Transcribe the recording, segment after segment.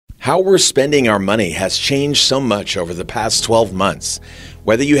How we're spending our money has changed so much over the past 12 months.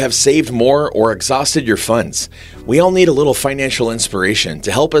 Whether you have saved more or exhausted your funds, we all need a little financial inspiration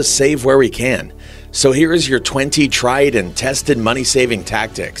to help us save where we can. So here is your 20 tried and tested money-saving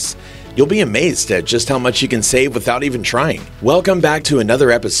tactics. You'll be amazed at just how much you can save without even trying. Welcome back to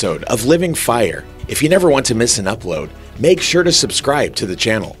another episode of Living Fire. If you never want to miss an upload, make sure to subscribe to the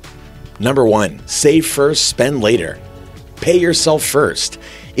channel. Number 1, save first, spend later. Pay yourself first.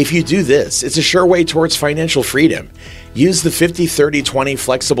 If you do this, it's a sure way towards financial freedom. Use the 50-30-20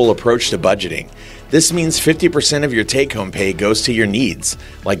 flexible approach to budgeting. This means 50% of your take-home pay goes to your needs,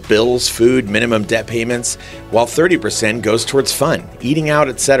 like bills, food, minimum debt payments, while 30% goes towards fun, eating out,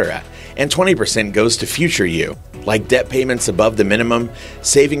 etc., and 20% goes to future you, like debt payments above the minimum,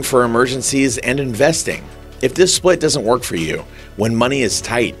 saving for emergencies, and investing. If this split doesn't work for you, when money is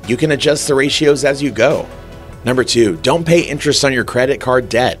tight, you can adjust the ratios as you go. Number 2, don't pay interest on your credit card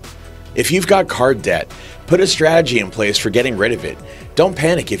debt. If you've got card debt, put a strategy in place for getting rid of it. Don't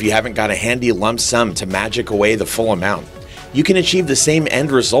panic if you haven't got a handy lump sum to magic away the full amount. You can achieve the same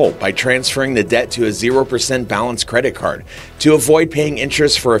end result by transferring the debt to a 0% balance credit card to avoid paying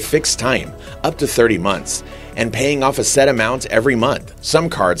interest for a fixed time, up to 30 months, and paying off a set amount every month. Some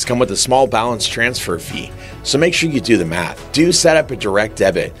cards come with a small balance transfer fee, so make sure you do the math. Do set up a direct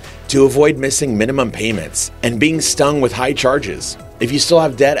debit to avoid missing minimum payments and being stung with high charges. If you still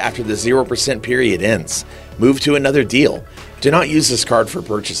have debt after the 0% period ends, move to another deal. Do not use this card for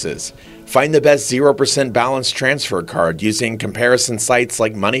purchases. Find the best 0% balance transfer card using comparison sites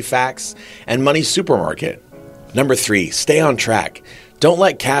like MoneyFacts and Money Supermarket. Number 3, stay on track. Don't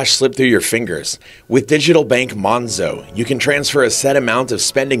let cash slip through your fingers. With digital bank Monzo, you can transfer a set amount of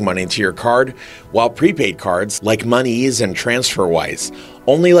spending money to your card, while prepaid cards like MoneyEase and TransferWise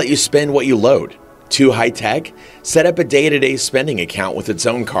only let you spend what you load. Too high-tech? Set up a day-to-day spending account with its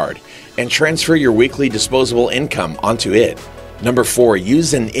own card and transfer your weekly disposable income onto it. Number 4,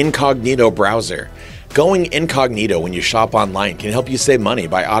 use an incognito browser. Going incognito when you shop online can help you save money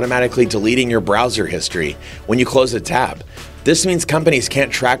by automatically deleting your browser history when you close a tab. This means companies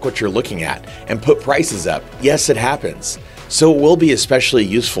can't track what you're looking at and put prices up. Yes, it happens. So it will be especially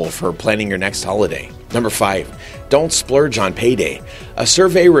useful for planning your next holiday. Number 5, don't splurge on payday. A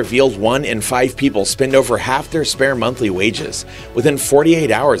survey revealed 1 in 5 people spend over half their spare monthly wages within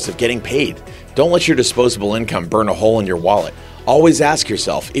 48 hours of getting paid. Don't let your disposable income burn a hole in your wallet. Always ask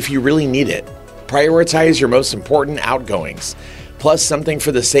yourself if you really need it. Prioritize your most important outgoings, plus something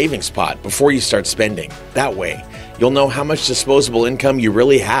for the savings pot before you start spending. That way, you'll know how much disposable income you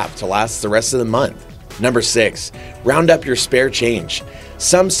really have to last the rest of the month. Number 6, round up your spare change.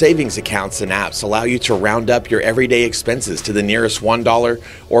 Some savings accounts and apps allow you to round up your everyday expenses to the nearest $1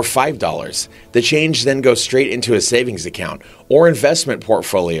 or $5. The change then goes straight into a savings account or investment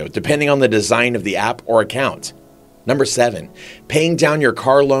portfolio, depending on the design of the app or account. Number 7, paying down your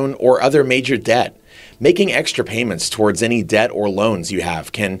car loan or other major debt. Making extra payments towards any debt or loans you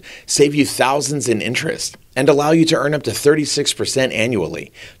have can save you thousands in interest and allow you to earn up to 36%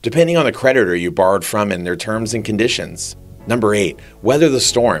 annually, depending on the creditor you borrowed from and their terms and conditions. Number 8, weather the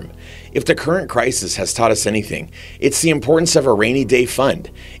storm. If the current crisis has taught us anything, it's the importance of a rainy day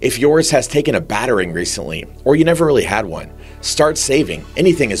fund. If yours has taken a battering recently, or you never really had one, start saving.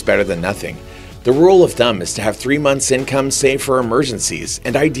 Anything is better than nothing. The rule of thumb is to have 3 months' income saved for emergencies,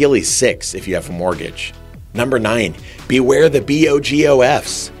 and ideally 6 if you have a mortgage. Number 9, beware the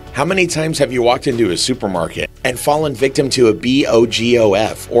BOGOFs. How many times have you walked into a supermarket and fallen victim to a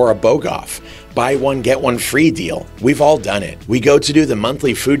BOGOF or a BOGOF, buy one get one free deal? We've all done it. We go to do the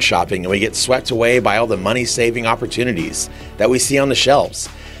monthly food shopping and we get swept away by all the money-saving opportunities that we see on the shelves.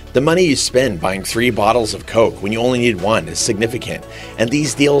 The money you spend buying 3 bottles of Coke when you only need 1 is significant, and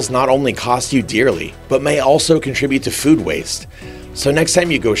these deals not only cost you dearly, but may also contribute to food waste. So next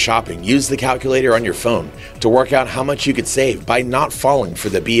time you go shopping, use the calculator on your phone to work out how much you could save by not falling for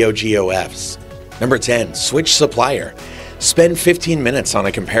the BOGOFs. Number 10, switch supplier. Spend 15 minutes on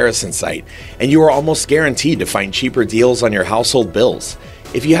a comparison site, and you are almost guaranteed to find cheaper deals on your household bills.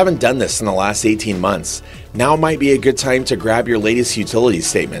 If you haven't done this in the last 18 months, now might be a good time to grab your latest utility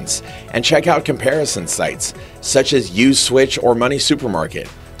statements and check out comparison sites such as USwitch or Money Supermarket.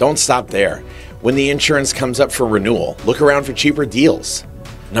 Don't stop there. When the insurance comes up for renewal, look around for cheaper deals.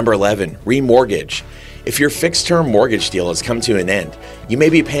 Number 11, remortgage. If your fixed-term mortgage deal has come to an end, you may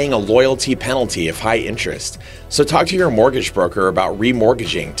be paying a loyalty penalty of high interest. So talk to your mortgage broker about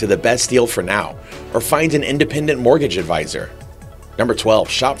remortgaging to the best deal for now, or find an independent mortgage advisor. Number 12,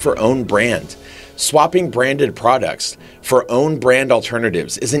 shop for own brand. Swapping branded products for own brand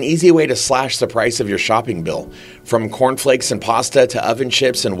alternatives is an easy way to slash the price of your shopping bill, from cornflakes and pasta to oven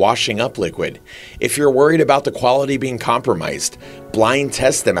chips and washing up liquid. If you're worried about the quality being compromised, blind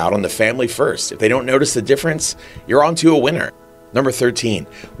test them out on the family first. If they don't notice the difference, you're on to a winner. Number 13,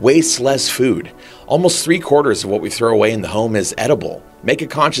 waste less food. Almost 3/4 of what we throw away in the home is edible. Make a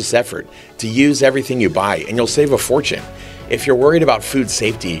conscious effort to use everything you buy and you'll save a fortune. If you're worried about food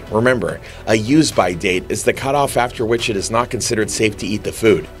safety, remember, a use-by date is the cutoff after which it is not considered safe to eat the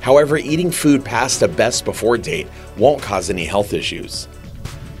food. However, eating food past a best before date won't cause any health issues.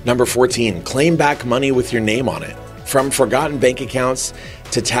 Number 14, claim back money with your name on it. From forgotten bank accounts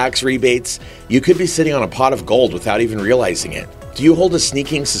to tax rebates, you could be sitting on a pot of gold without even realizing it. Do you hold a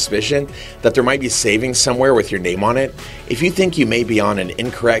sneaking suspicion that there might be savings somewhere with your name on it? If you think you may be on an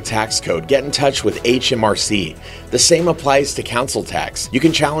incorrect tax code, get in touch with HMRC. The same applies to council tax. You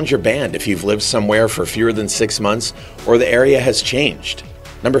can challenge your band if you've lived somewhere for fewer than 6 months or the area has changed.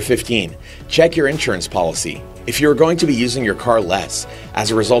 Number 15, check your insurance policy. If you're going to be using your car less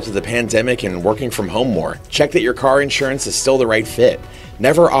as a result of the pandemic and working from home more, check that your car insurance is still the right fit.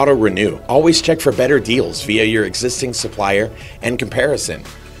 Never auto-renew. Always check for better deals via your existing supplier and comparison.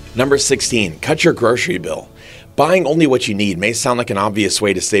 Number 16, cut your grocery bill. Buying only what you need may sound like an obvious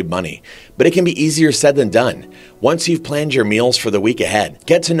way to save money, but it can be easier said than done. Once you've planned your meals for the week ahead,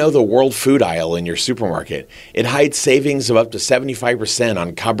 get to know the world food aisle in your supermarket. It hides savings of up to 75%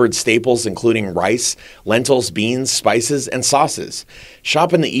 on cupboard staples including rice, lentils, beans, spices, and sauces.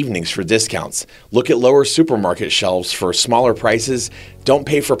 Shop in the evenings for discounts. Look at lower supermarket shelves for smaller prices. Don't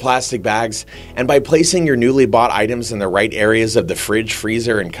pay for plastic bags. And by placing your newly bought items in the right areas of the fridge,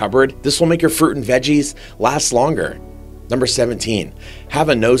 freezer, and cupboard, this will make your fruit and veggies last longer. Number 17, have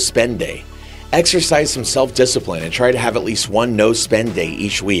a no-spend day. Exercise some self-discipline and try to have at least one no-spend day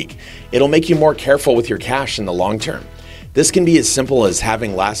each week. It'll make you more careful with your cash in the long term. This can be as simple as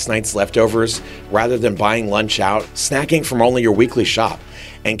having last night's leftovers rather than buying lunch out, snacking from only your weekly shop,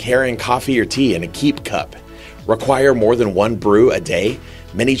 and carrying coffee or tea in a keep cup. Require more than one brew a day?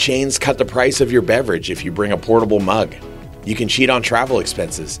 Many chains cut the price of your beverage if you bring a portable mug. You can cheat on travel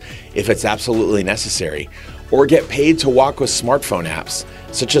expenses if it's absolutely necessary, or get paid to walk with smartphone apps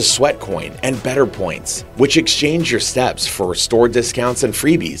such as Sweatcoin and Better Points, which exchange your steps for store discounts and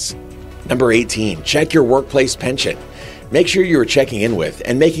freebies. Number 18, check your workplace pension. Make sure you are checking in with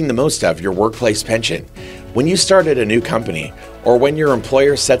and making the most of your workplace pension. When you start at a new company or when your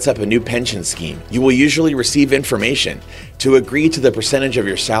employer sets up a new pension scheme, you will usually receive information to agree to the percentage of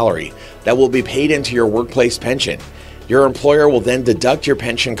your salary that will be paid into your workplace pension. Your employer will then deduct your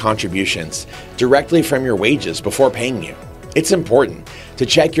pension contributions directly from your wages before paying you. It's important to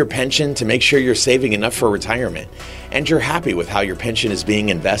check your pension to make sure you're saving enough for retirement and you're happy with how your pension is being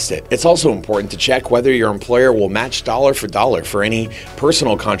invested. It's also important to check whether your employer will match dollar for any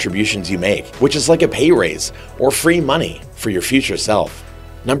personal contributions you make, which is like a pay raise or free money for your future self.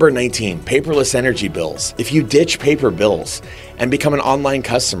 Number 19, paperless energy bills. If you ditch paper bills and become an online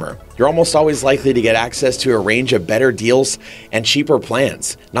customer, you're almost always likely to get access to a range of better deals and cheaper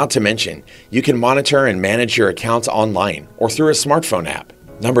plans. Not to mention, you can monitor and manage your accounts online or through a smartphone app.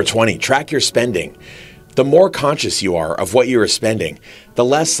 Number 20, track your spending. The more conscious you are of what you are spending, the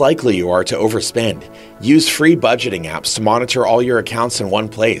less likely you are to overspend. Use free budgeting apps to monitor all your accounts in one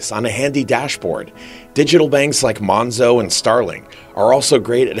place on a handy dashboard. Digital banks like Monzo and Starling are also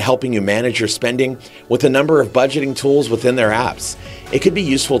great at helping you manage your spending with a number of budgeting tools within their apps. It could be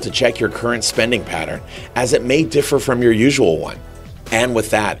useful to check your current spending pattern, as it may differ from your usual one. And with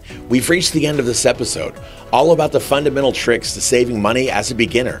that, we've reached the end of this episode, all about the fundamental tricks to saving money as a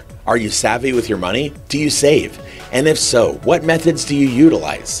beginner. Are you savvy with your money? Do you save? And if so, what methods do you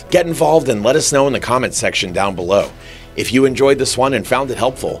utilize? Get involved and let us know in the comments section down below. If you enjoyed this one and found it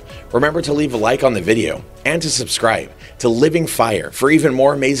helpful, remember to leave a like on the video and to subscribe to Living Fire for even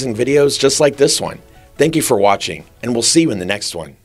more amazing videos just like this one. Thank you for watching, and we'll see you in the next one.